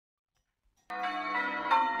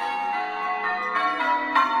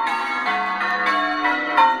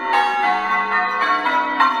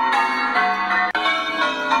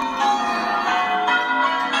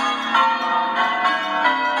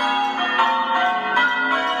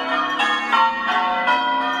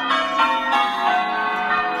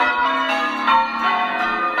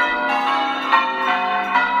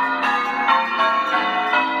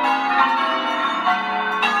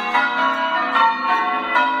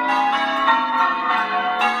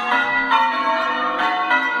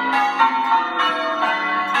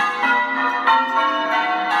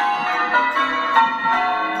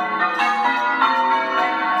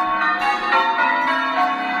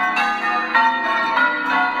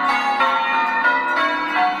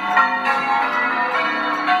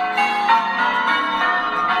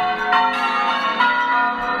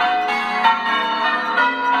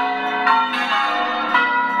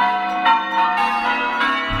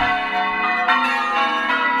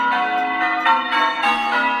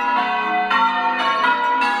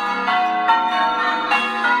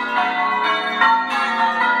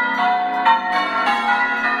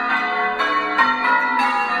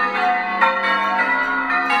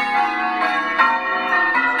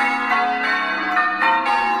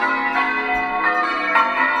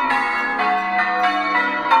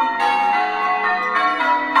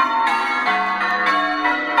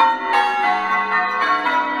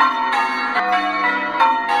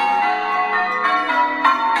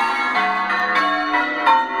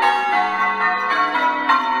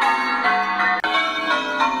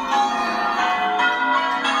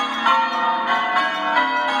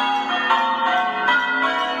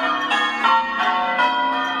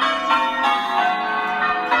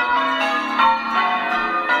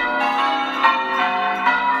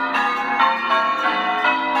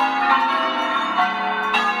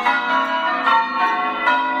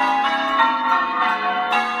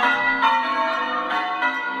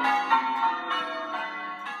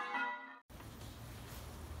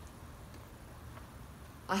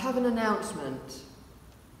I have an announcement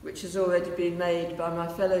which has already been made by my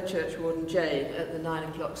fellow churchwarden Jane at the 9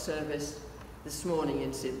 o'clock service this morning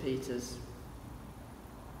in St Peter's.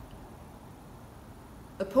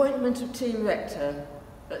 Appointment of Team Rector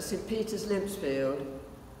at St Peter's Limpsfield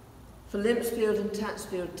for Limpsfield and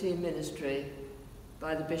Tatsfield Team Ministry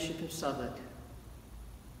by the Bishop of Southwark.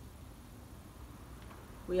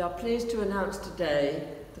 We are pleased to announce today,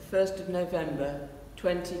 the 1st of November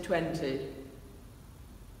 2020,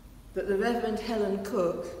 that the Rev Helen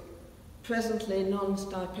Cook, presently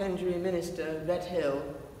non-stipendiary minister of Red Hill,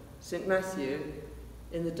 St Matthew,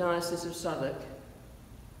 in the Diocese of Southwark,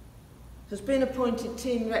 has been appointed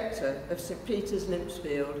Team Rector of St Peter's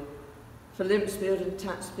Limpsfield for Limpsfield and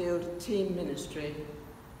Tatsfield Team Ministry,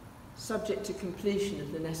 subject to completion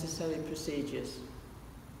of the necessary procedures.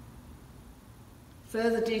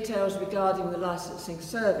 Further details regarding the licensing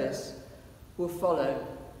service will follow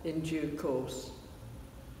in due course.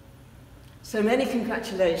 So many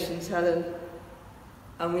congratulations, Helen,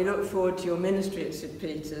 and we look forward to your ministry at St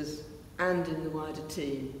Peter's and in the wider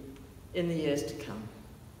team in the years to come.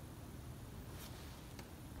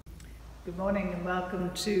 Good morning and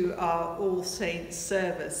welcome to our All Saints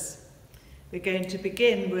service. We're going to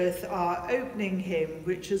begin with our opening hymn,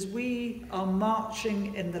 which is "We Are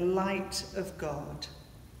Marching in the Light of God."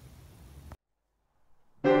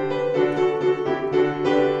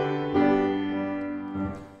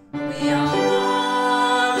 We are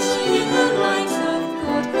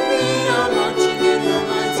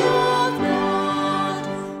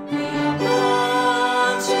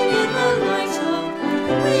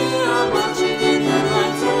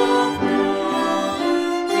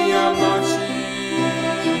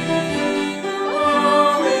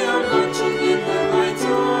marching in the light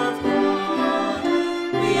of God.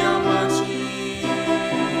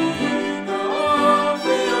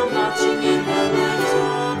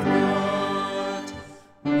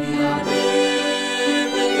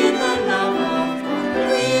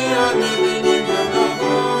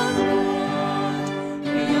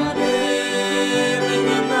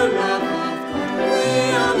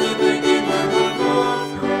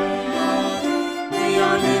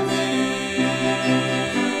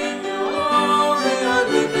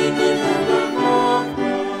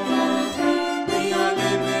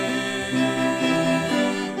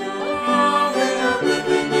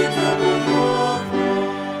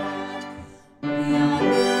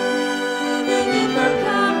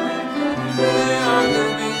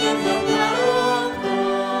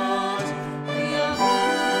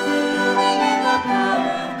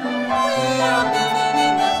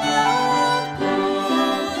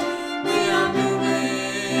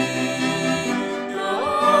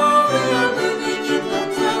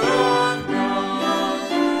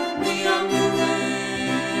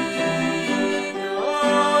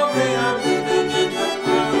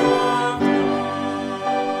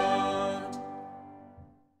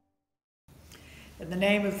 In the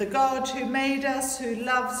name of the God who made us, who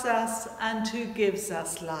loves us, and who gives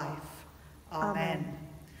us life. Amen.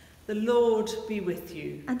 The Lord be with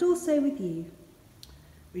you. And also with you.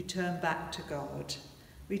 We turn back to God.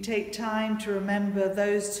 We take time to remember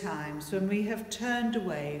those times when we have turned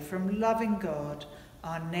away from loving God,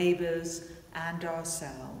 our neighbours, and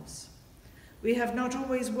ourselves. We have not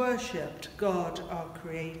always worshipped God, our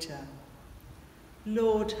Creator.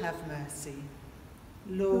 Lord, have mercy.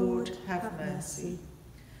 Lord, have mercy.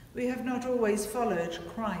 We have not always followed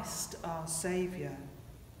Christ, our Saviour.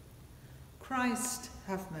 Christ,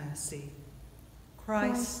 have mercy.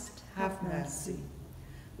 Christ, have mercy.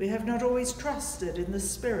 We have not always trusted in the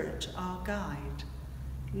Spirit, our guide.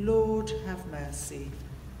 Lord, have mercy.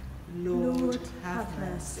 Lord, have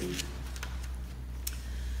mercy.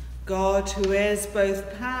 God, who is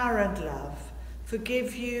both power and love,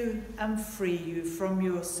 forgive you and free you from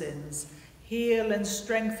your sins, heal and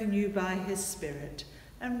strengthen you by his Spirit,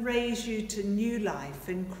 and raise you to new life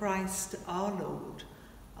in Christ our Lord.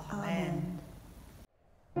 Amen.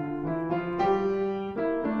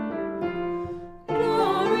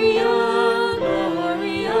 Gloria,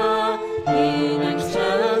 Gloria, in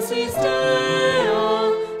excelsis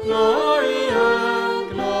Deo, Gloria,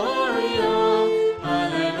 Gloria,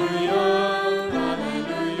 Alleluia,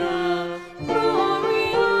 Alleluia.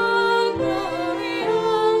 Gloria, Gloria,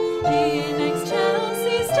 in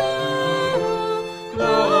excelsis Deo,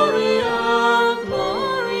 Gloria,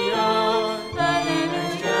 Gloria, in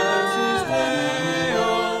excelsis Deo,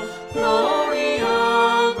 Gloria,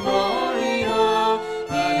 Gloria,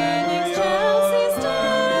 in excelsis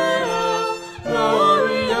Deo,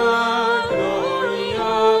 Gloria,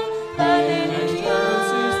 Gloria, in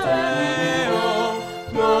excelsis Deo,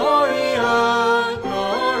 Gloria,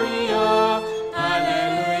 Gloria,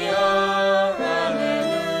 Alleluia,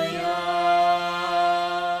 Alleluia.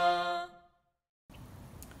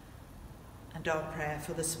 And our prayer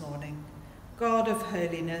for this morning. God of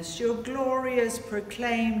holiness, your glory is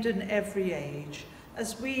proclaimed in every age.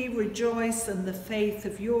 As we rejoice in the faith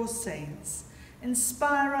of your saints,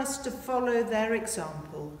 inspire us to follow their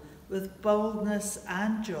example with boldness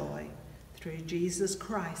and joy, through Jesus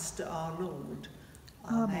Christ our Lord.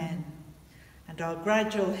 Amen. And our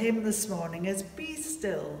gradual hymn this morning is Be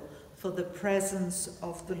Still for the Presence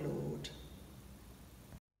of the Lord.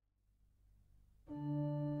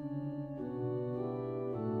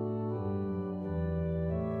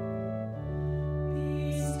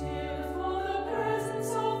 Be still for the presence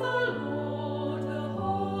of the Lord, the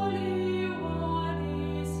Holy One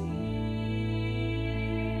is here.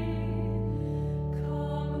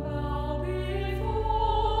 Come bow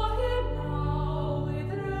before him now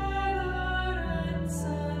with reverence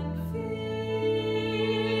and fear.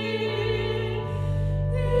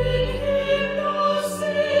 In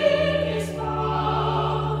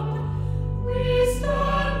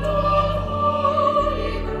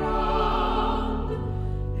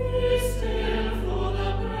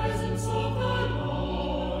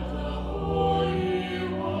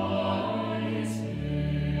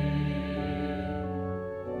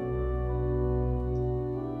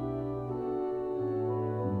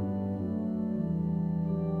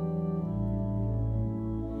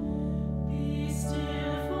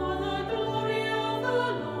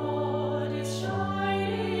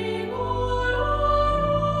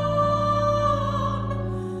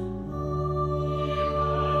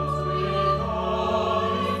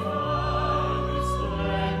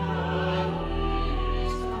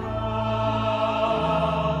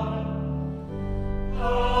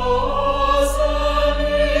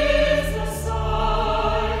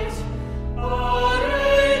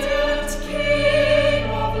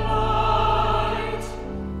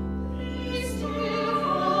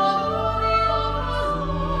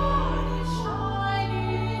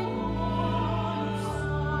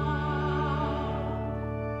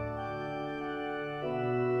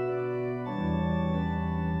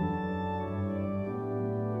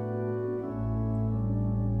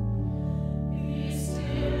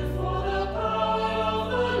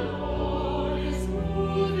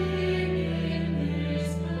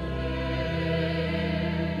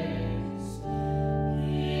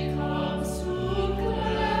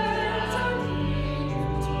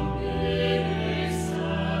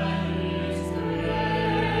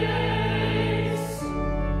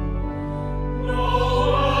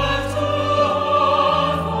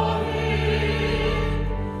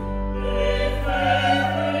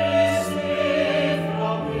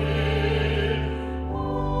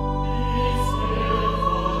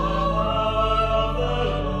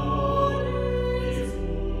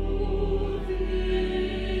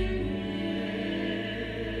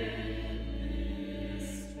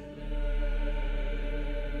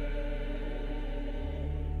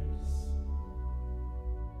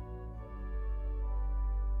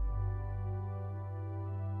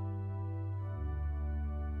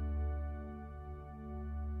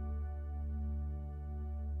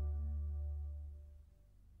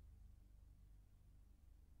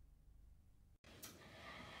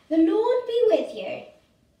Matthew.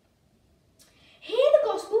 Hear the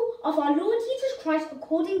gospel of our Lord Jesus Christ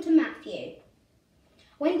according to Matthew.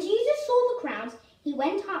 When Jesus saw the crowds, he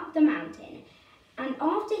went up the mountain, and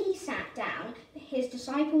after he sat down, his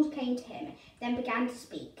disciples came to him, then began to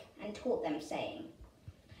speak and taught them, saying,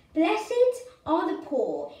 Blessed are the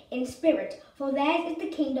poor in spirit, for theirs is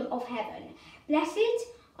the kingdom of heaven. Blessed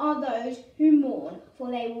are those who mourn,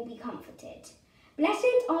 for they will be comforted. Blessed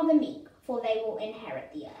are the meek, for they will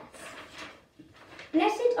inherit the earth.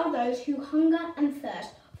 Blessed are those who hunger and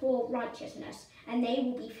thirst for righteousness, and they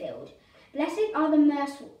will be filled. Blessed are the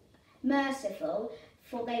merciful,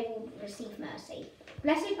 for they will receive mercy.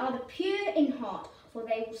 Blessed are the pure in heart, for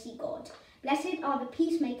they will see God. Blessed are the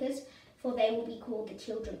peacemakers, for they will be called the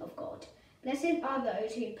children of God. Blessed are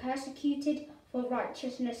those who are persecuted for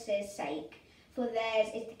righteousness' sake, for theirs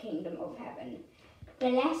is the kingdom of heaven.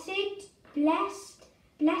 Blessed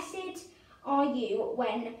are you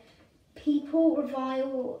when people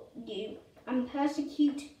revile you and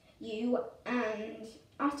persecute you and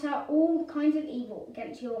utter all kinds of evil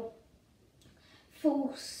against you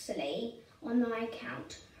falsely on thy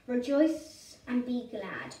account. Rejoice and be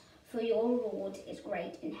glad, for your reward is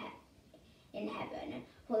great in heaven.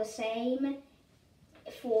 For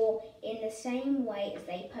in the same way as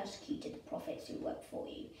they persecuted the prophets who worked for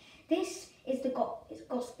you. This is the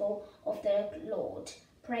gospel of the Lord.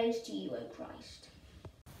 Praise to you, O Christ.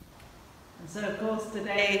 And so, of course,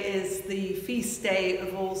 today is the feast day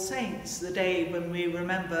of All Saints, the day when we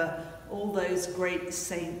remember all those great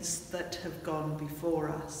saints that have gone before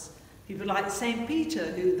us. People like St. Peter,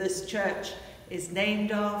 who this church is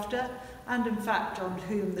named after, and in fact on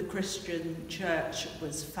whom the Christian church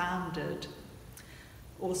was founded.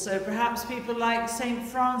 Also, perhaps people like St.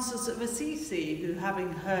 Francis of Assisi, who,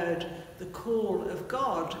 having heard the call of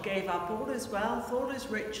God, gave up all his wealth, all his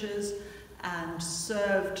riches, and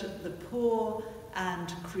served the poor and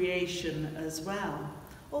creation as well.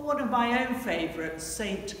 Or one of my own favourites,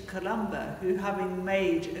 St. Columba, who, having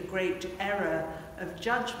made a great error of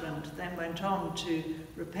judgment, then went on to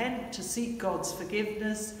repent, to seek God's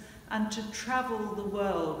forgiveness, and to travel the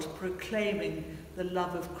world proclaiming the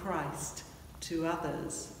love of Christ to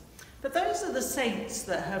others. But those are the saints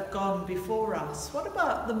that have gone before us. What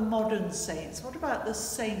about the modern saints? What about the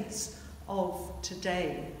saints of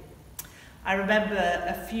today? I remember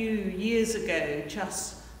a few years ago,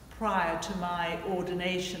 just prior to my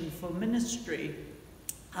ordination for ministry,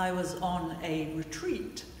 I was on a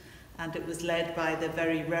retreat, and it was led by the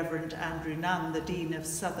very Reverend Andrew Nunn, the Dean of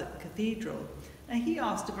Southwark Cathedral. And he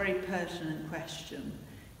asked a very pertinent question.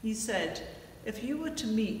 He said, if you were to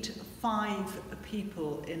meet 5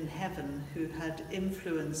 people in heaven who had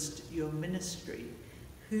influenced your ministry,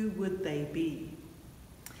 who would they be?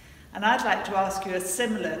 And I'd like to ask you a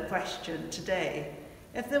similar question today.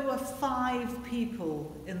 If there were 5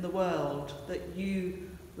 people in the world that you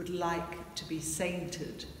would like to be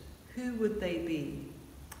sainted, who would they be?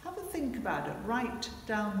 Have a think about it. Write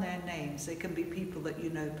down their names. They can be people that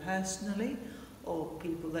you know personally, or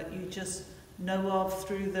people that you just know of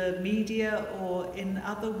through the media or in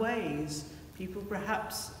other ways. People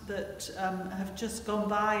perhaps that have just gone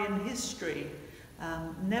by in history,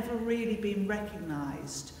 never really been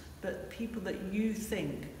recognised, but people that you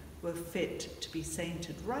think were fit to be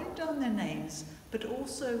sainted. Write down their names, but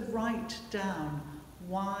also write down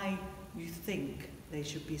why you think they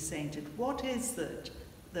should be sainted. What is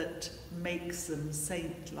that makes them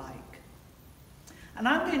saint-like? And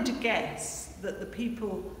I'm going to guess that the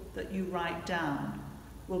people that you write down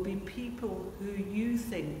will be people who you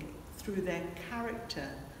think, through their character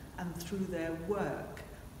and through their work,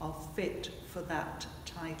 are fit for that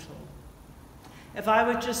title. If I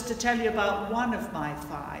were just to tell you about one of my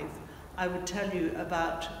 5, I would tell you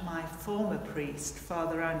about my former priest,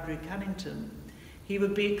 Father Andrew Cunnington. He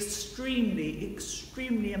would be extremely,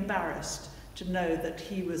 extremely embarrassed to know that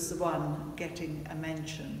he was the one getting a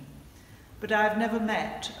mention. But I've never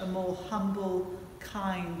met a more humble,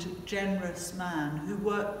 kind, generous man who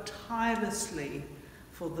worked tirelessly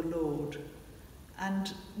for the Lord,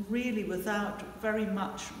 and really without very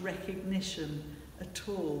much recognition at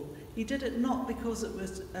all. He did it not because it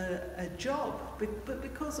was a job, but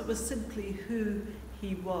because it was simply who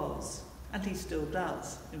he was, and he still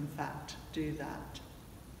does, in fact, do that.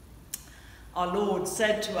 Our Lord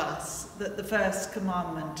said to us that the first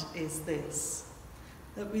commandment is this,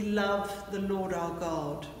 that we love the Lord our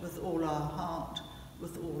God with all our heart,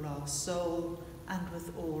 with all our soul, and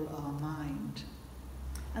with all our mind.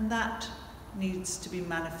 And that needs to be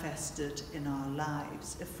manifested in our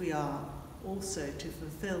lives if we are also to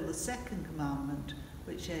fulfill the second commandment,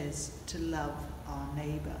 which is to love our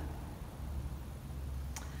neighbour.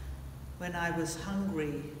 When I was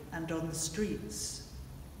hungry and on the streets,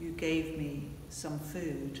 you gave me some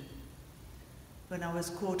food. When I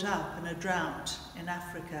was caught up in a drought in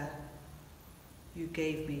Africa, you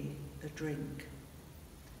gave me a drink.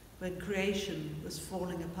 When creation was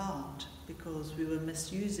falling apart because we were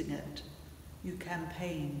misusing it, you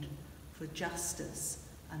campaigned for justice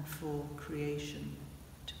and for creation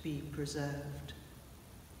to be preserved.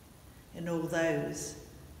 In all those,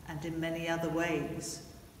 and in many other ways,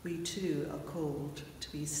 we too are called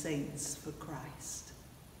to be saints for Christ.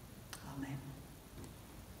 Amen.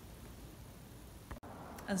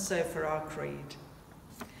 And so for our creed.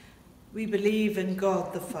 We believe in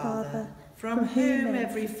God the Father, from whom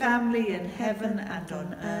every family in heaven and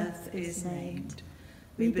on earth is named.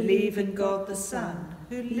 We believe in God the Son,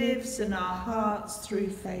 who lives in our hearts through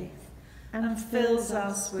faith and fills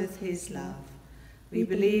us with his love. We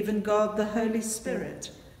believe in God the Holy Spirit,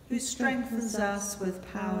 who strengthens us with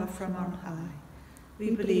power from on high.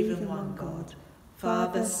 We believe in one God,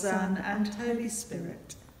 Father, Son, and Holy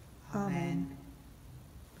Spirit. Amen.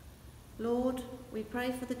 Lord, we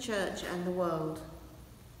pray for the Church and the world.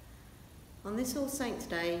 On this All Saints'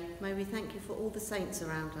 Day, may we thank you for all the saints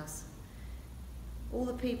around us, all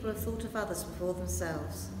the people who have thought of others before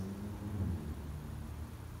themselves.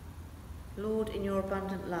 Lord, in your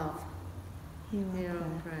abundant love, hear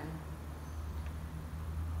our prayer.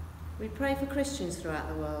 We pray for Christians throughout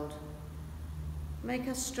the world. Make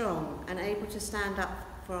us strong and able to stand up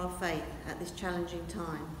for our faith at this challenging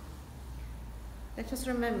time. Let us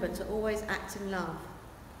remember to always act in love.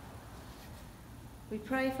 We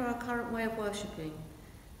pray for our current way of worshipping,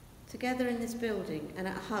 together in this building and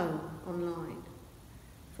at home online,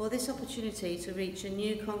 for this opportunity to reach a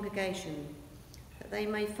new congregation, that they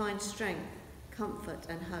may find strength, comfort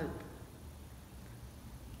and hope.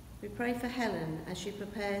 We pray for Helen as she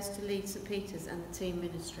prepares to lead St. Peter's and the team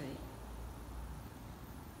ministry.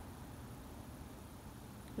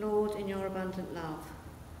 Lord, in your abundant love,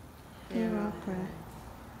 hear our prayer.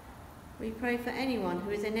 We pray for anyone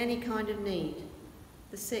who is in any kind of need,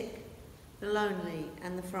 the sick, the lonely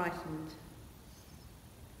and the frightened.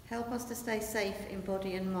 Help us to stay safe in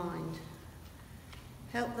body and mind.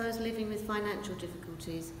 Help those living with financial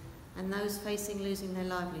difficulties and those facing losing their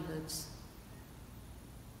livelihoods.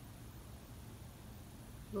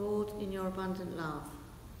 Lord, in your abundant love,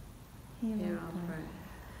 hear our prayer.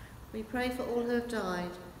 We pray for all who have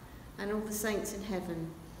died and all the saints in heaven.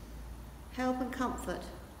 Help and comfort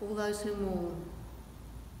all those who mourn.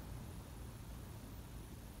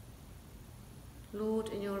 Lord,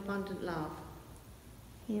 in your abundant love,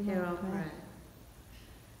 hear our prayer.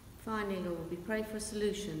 Finally, Lord, we pray for a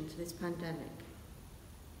solution to this pandemic.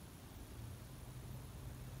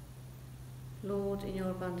 Lord, in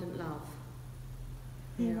your abundant love,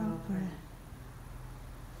 hear our prayer.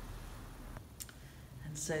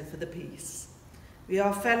 And so for the peace. We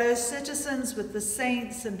are fellow citizens with the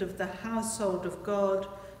saints and of the household of God,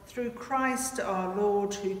 through Christ our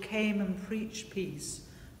Lord, who came and preached peace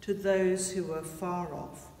to those who were far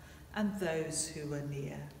off and those who were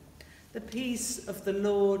near. The peace of the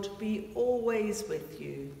Lord be always with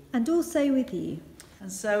you. And also with you.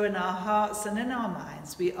 And so in our hearts and in our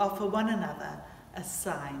minds we offer one another a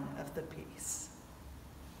sign of the peace.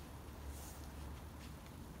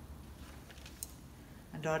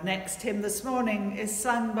 And our next hymn this morning is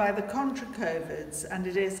sung by the Contracovids, and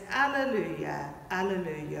it is Alleluia,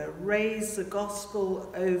 Alleluia, raise the gospel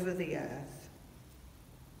over the earth.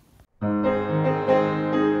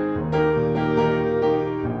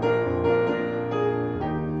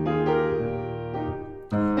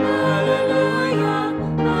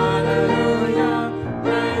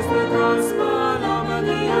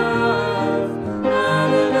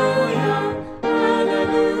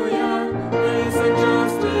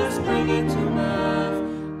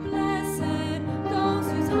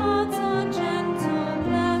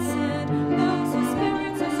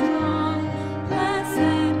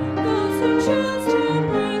 Those who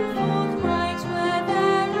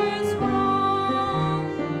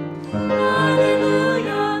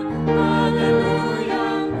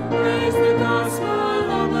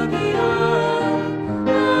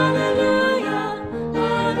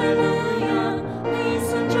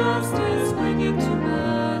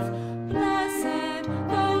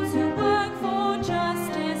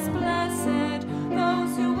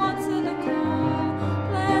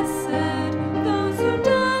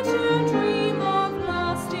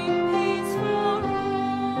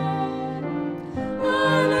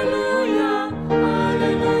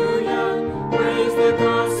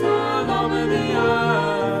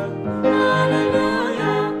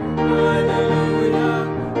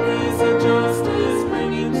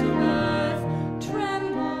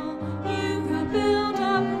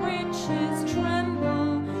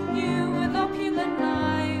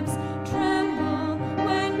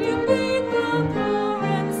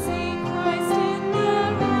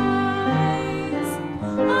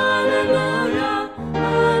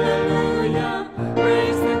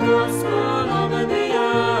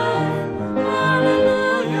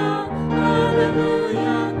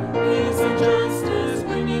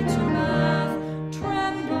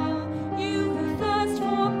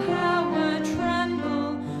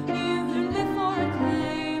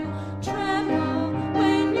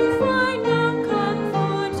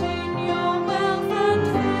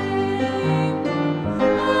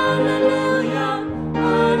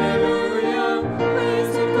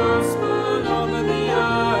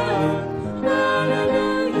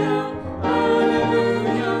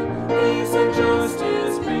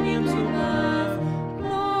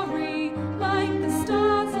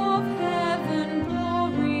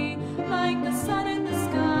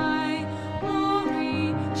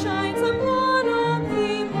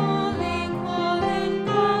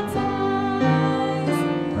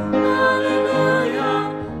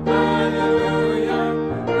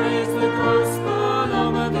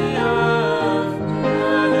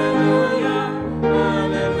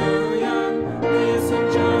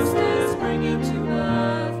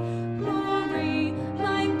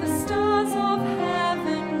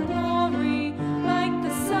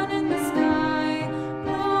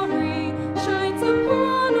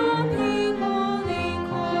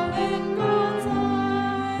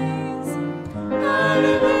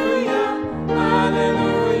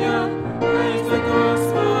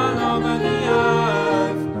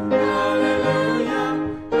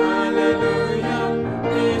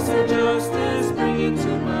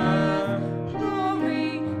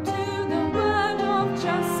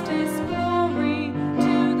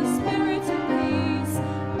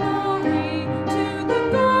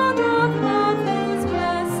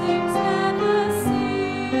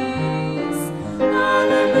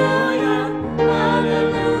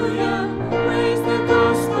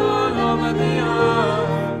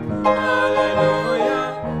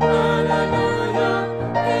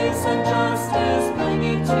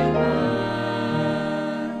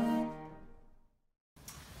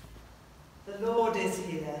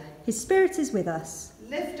His Spirit is with us.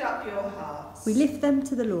 Lift up your hearts. We lift them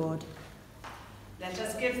to the Lord. Let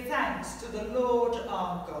us give thanks to the Lord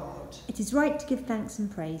our God. It is right to give thanks and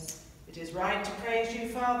praise. It is right to praise you,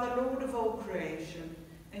 Father, Lord of all creation.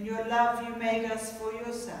 In your love you made us for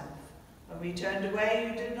yourself. When we turned away,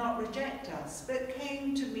 you did not reject us, but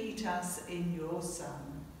came to meet us in your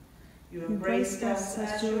Son. You embraced us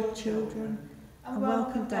as your children and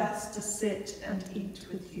welcomed us to sit and eat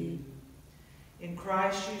with you. In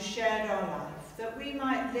Christ you shared our life, that we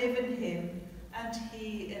might live in him and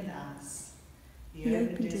he in us. He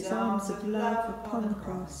opened his arms of love upon the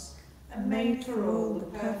cross and made for all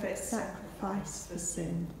the perfect sacrifice for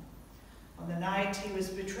sin. On the night he was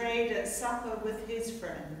betrayed at supper with his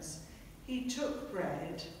friends, he took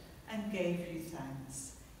bread and gave you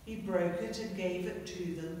thanks. He broke it and gave it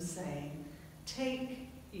to them, saying, "Take,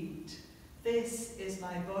 eat. This is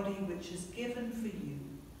my body which is given for you.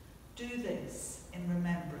 Do this in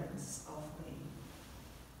remembrance of me."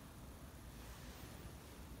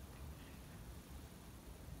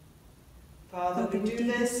 Father, we do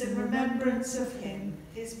this in remembrance of him.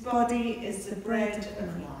 His body is the bread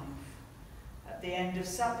of life. At the end of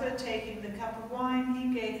supper, taking the cup of wine,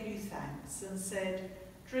 he gave you thanks and said,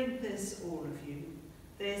 "Drink this, all of you.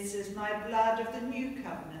 This is my blood of the new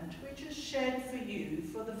covenant, which is shed for you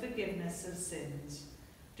for the forgiveness of sins.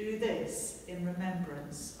 Do this in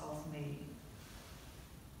remembrance of me."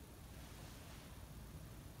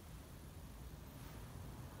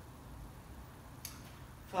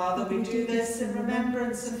 Father, we do this in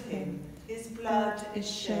remembrance of him. His blood is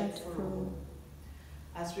shed for all.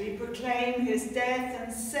 As we proclaim his death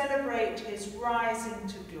and celebrate his rising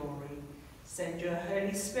to glory, send your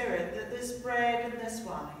Holy Spirit that this bread and this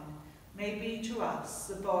wine may be to us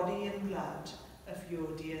the body and blood of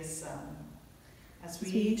your dear Son. As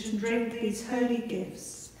we eat and drink these holy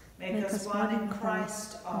gifts, make us one in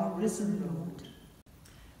Christ, our risen Lord.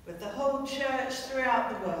 With the whole church throughout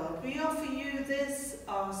the world, we offer you this,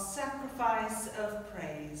 our sacrifice of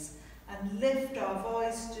praise, and lift our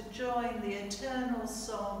voice to join the eternal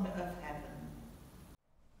song of heaven.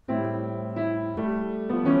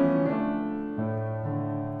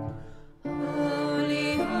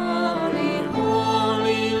 Holy, holy,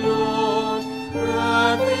 holy Lord,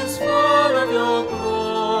 earth is full of your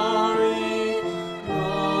glory.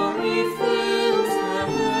 Glory fills the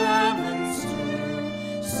heavens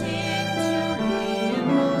too. Sing to him,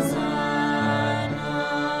 Hosanna.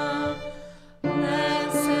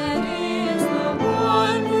 Blessed is the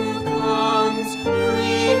one who comes,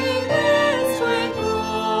 bringing his great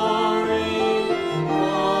glory.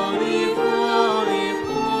 Holy, holy,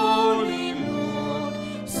 holy Lord,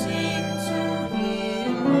 sing to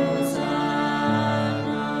him, Hosanna.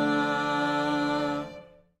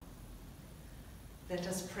 Let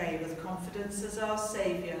us pray with confidence as our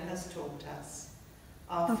Saviour has taught us.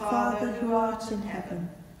 Our Father who art in heaven,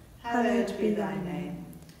 hallowed be thy name.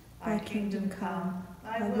 Thy kingdom come,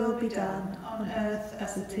 thy will be done, on earth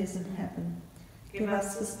as it is in heaven. Give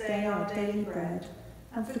us this day our daily bread,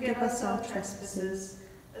 and forgive us our trespasses,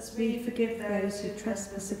 as we forgive those who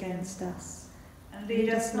trespass against us. And lead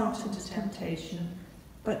us not into temptation,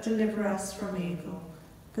 but deliver us from evil.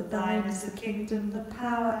 For thine is the kingdom, the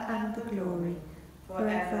power, and the glory,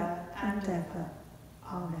 forever and ever.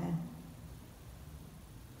 Amen.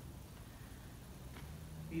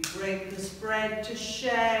 We break this bread to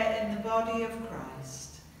share in the body of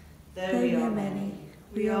Christ. Though we are many,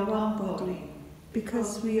 we are one body,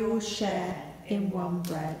 because we all share in one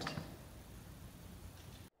bread.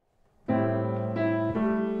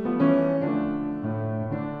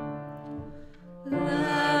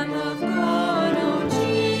 Lamb of God, O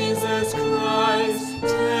Jesus Christ,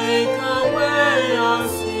 take away our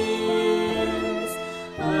sins,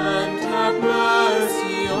 and have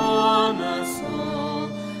mercy on us all,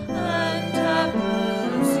 and have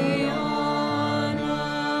mercy on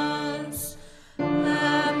us.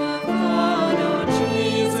 Lamb of God, O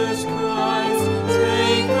Jesus Christ,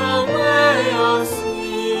 take away our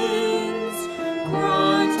sins.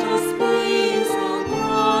 Grant us peace, O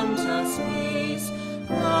grant us peace,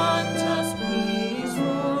 grant us peace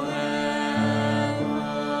forever.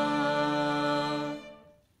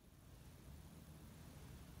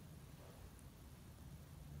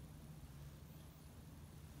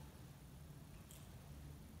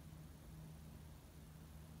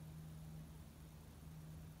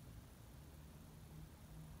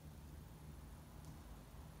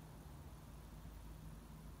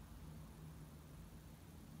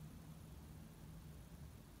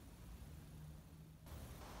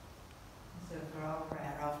 So for our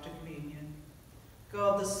prayer after communion.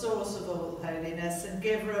 God, the source of all holiness and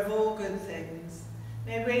giver of all good things,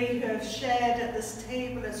 May we who have shared at this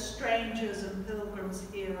table as strangers and pilgrims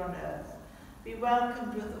here on earth be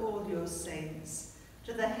welcomed with all your saints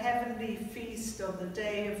to the heavenly feast on the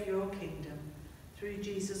day of your kingdom, through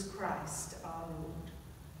Jesus Christ our Lord.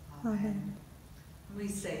 Amen. We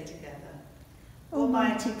say together,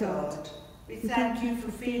 Almighty God, we thank you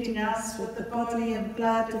for feeding us with the body and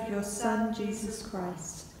blood of your Son, Jesus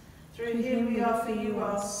Christ. Through him we offer you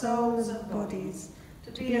our souls and bodies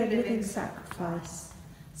to be a living sacrifice.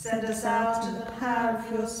 Send us out in the power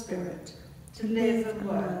of your Spirit to live and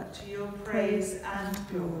work to your praise and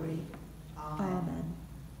glory. Amen.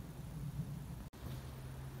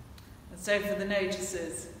 And so for the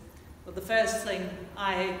notices, well, the first thing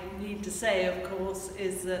I need to say, of course,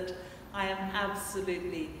 is that I am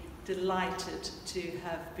absolutely delighted to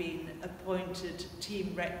have been appointed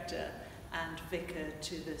team rector and vicar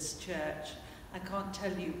to this church. I can't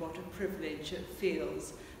tell you what a privilege it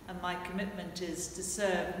feels, and my commitment is to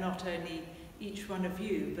serve not only each one of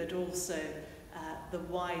you, but also the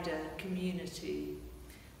wider community.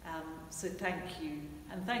 So thank you,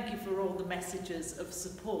 and thank you for all the messages of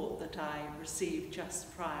support that I received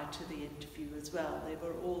just prior to the interview as well. They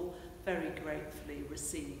were all very gratefully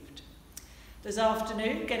received. This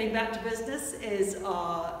afternoon, getting back to business, is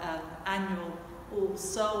our annual All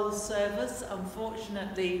Souls service.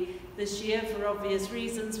 Unfortunately, this year, for obvious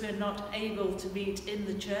reasons, we're not able to meet in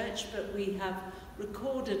the church, but we have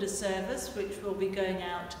recorded a service which will be going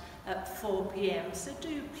out at 4 p.m. So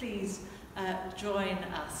do please join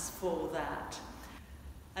us for that.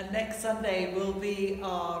 And next Sunday will be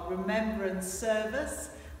our remembrance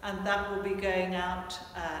service, and that will be going out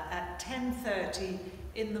at 10:30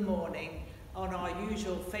 in the morning on our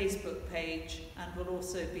usual Facebook page, and will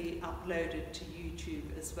also be uploaded to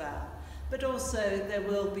YouTube as well. But also there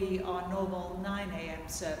will be our normal 9 a.m.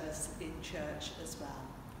 service in church as well.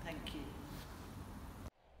 Thank you.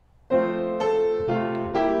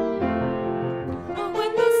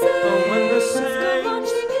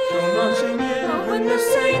 When the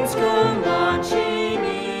saints go marching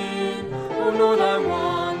in, oh Lord, I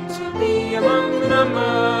want to be among the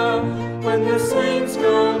number. When the saints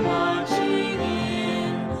go marching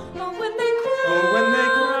in, oh when they crown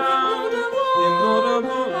him Lord of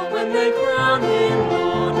all, oh when they crown him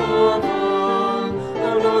Lord of all,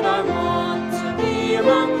 oh Lord, I want to be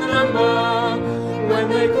among the number. When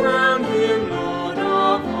they crown him Lord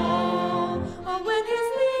of all, oh when his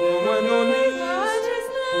name, oh when on his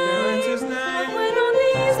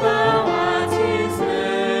bow at his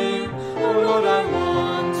name, oh Lord, I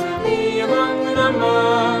want to be among the number.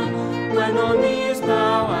 When on knees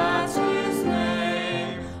bow at his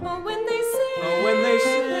name, oh when they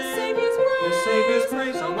sing, the Saviour's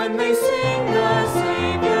praise, oh when they sing the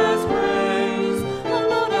Saviour's praise, oh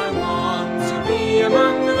Lord, I want to be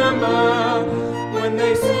among the number. When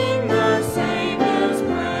they sing the Saviour's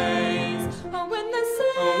praise, oh when the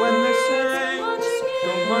saints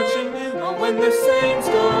go marching in, oh when the saints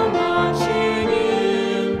go marching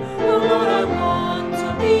in, oh Lord, I want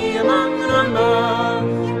to be among the number.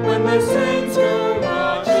 When the saints go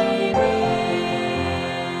marching in.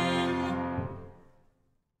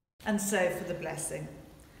 And so for the blessing.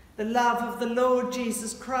 The love of the Lord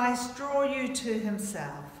Jesus Christ draw you to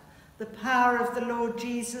himself. The power of the Lord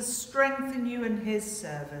Jesus strengthen you in his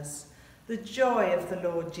service. The joy of the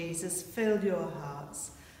Lord Jesus fill your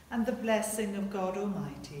hearts. And the blessing of God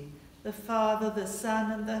Almighty, the Father, the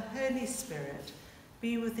Son, and the Holy Spirit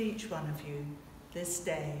be with each one of you this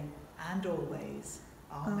day and always.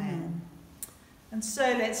 Amen. And so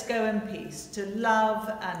let's go in peace to love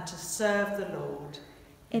and to serve the Lord.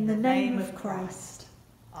 In the name of Christ.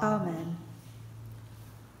 Amen.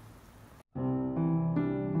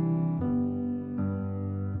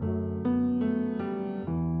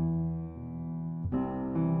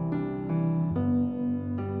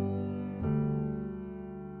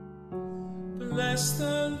 Bless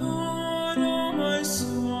the Lord, O my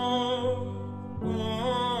soul,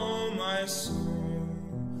 O my soul.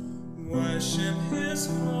 Worship his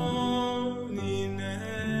holy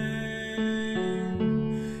name.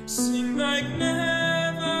 Sing like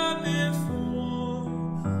never before,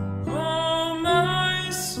 O my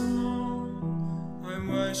soul. I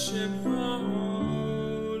worship your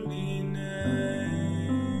holy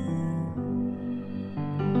name.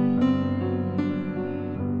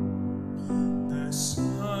 The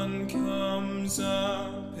sun comes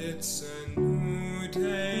up, it's a new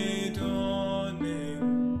day dawning.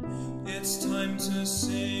 It's time to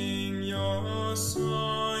sing your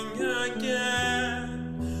song.